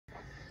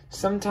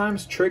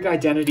Sometimes trig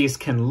identities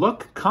can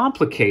look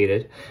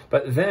complicated,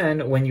 but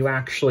then when you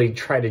actually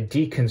try to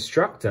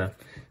deconstruct them,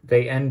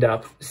 they end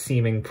up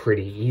seeming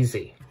pretty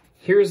easy.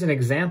 Here's an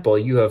example.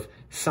 You have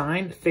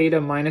sine theta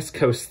minus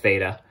cos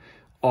theta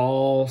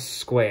all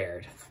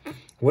squared.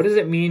 What does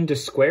it mean to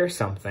square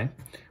something?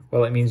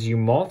 Well, it means you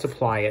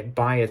multiply it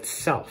by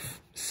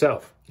itself.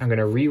 So I'm going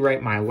to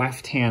rewrite my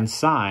left-hand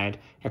side,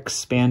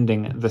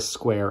 expanding the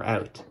square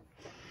out.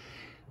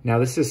 Now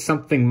this is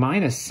something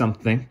minus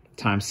something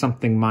times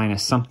something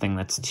minus something.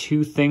 That's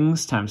two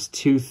things times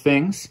two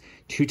things.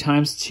 2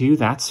 times 2,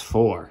 that's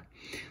 4.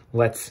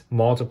 Let's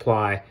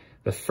multiply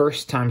the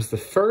first times the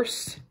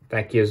first.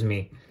 That gives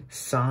me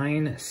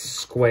sine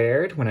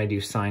squared when I do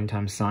sine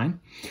times sine.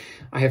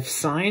 I have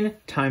sine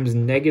times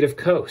negative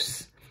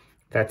cos.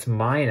 That's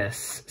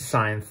minus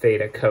sine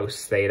theta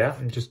cos theta.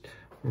 I'm just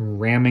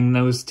ramming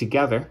those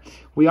together.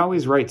 We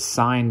always write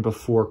sine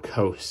before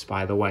cos,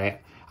 by the way.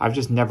 I've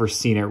just never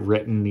seen it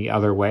written the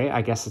other way.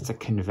 I guess it's a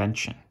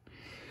convention.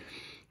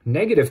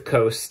 Negative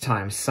cos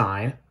times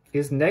sine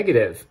is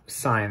negative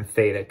sine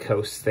theta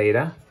cos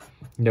theta.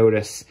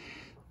 Notice,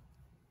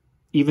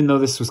 even though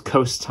this was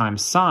cos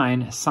times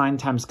sine, sine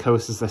times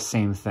cos is the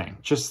same thing.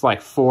 Just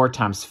like 4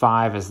 times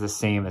 5 is the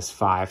same as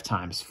 5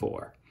 times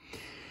 4.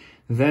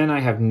 Then I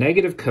have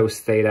negative cos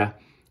theta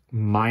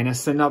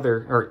minus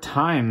another, or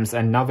times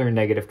another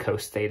negative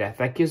cos theta.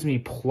 That gives me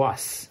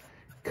plus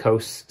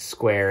cos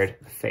squared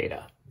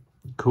theta.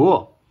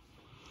 Cool.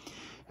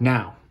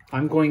 Now,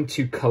 I'm going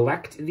to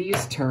collect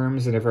these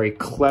terms in a very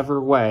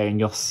clever way, and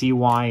you'll see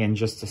why in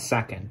just a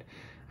second.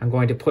 I'm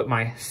going to put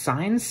my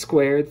sine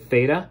squared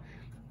theta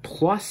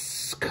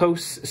plus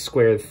cos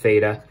squared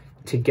theta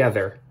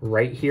together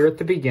right here at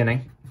the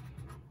beginning.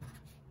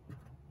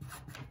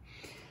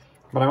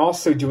 But I'm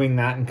also doing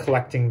that and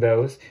collecting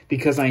those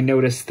because I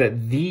noticed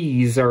that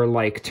these are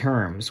like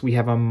terms. We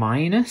have a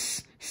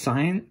minus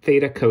sine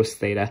theta cos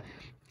theta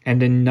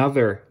and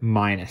another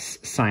minus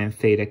sine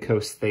theta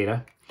cos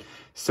theta.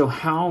 So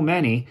how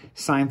many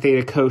sine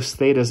theta cos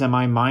thetas am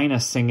I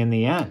minusing in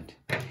the end?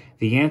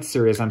 The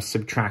answer is I'm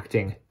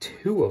subtracting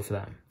 2 of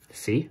them.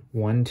 See?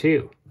 1,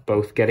 2,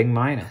 both getting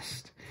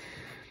minused.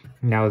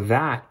 Now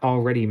that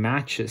already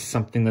matches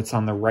something that's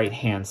on the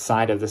right-hand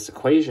side of this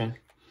equation.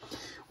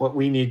 What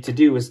we need to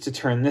do is to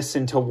turn this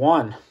into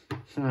 1.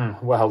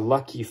 Well,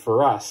 lucky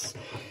for us.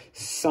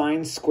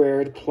 Sine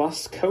squared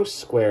plus cos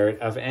squared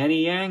of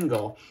any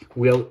angle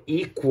will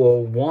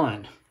equal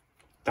 1.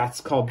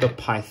 That's called the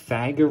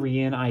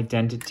Pythagorean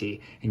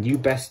identity, and you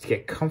best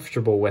get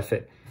comfortable with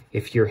it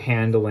if you're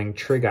handling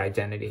trig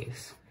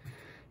identities.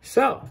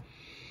 So,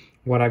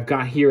 what I've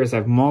got here is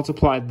I've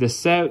multiplied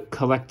this out,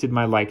 collected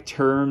my like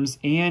terms,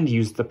 and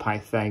used the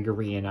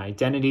Pythagorean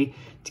identity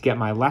to get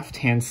my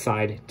left-hand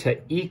side to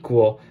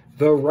equal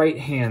the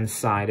right-hand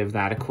side of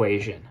that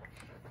equation.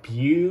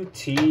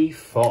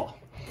 Beautiful.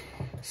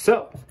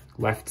 So,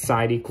 left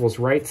side equals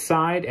right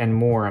side, and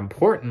more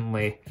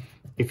importantly,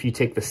 if you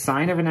take the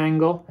sine of an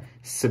angle,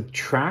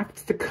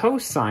 subtract the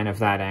cosine of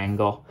that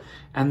angle,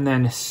 and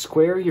then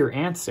square your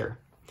answer,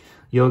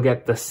 you'll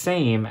get the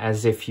same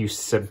as if you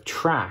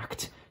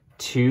subtract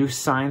 2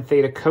 sine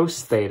theta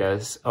cos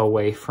thetas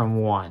away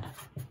from 1.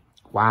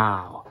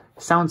 Wow,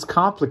 sounds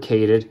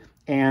complicated,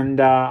 and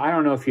I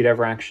don't know if you'd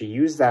ever actually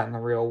use that in the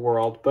real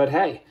world, but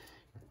hey,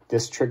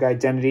 this trig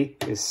identity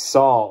is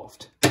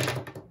solved.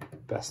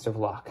 Best of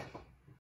luck.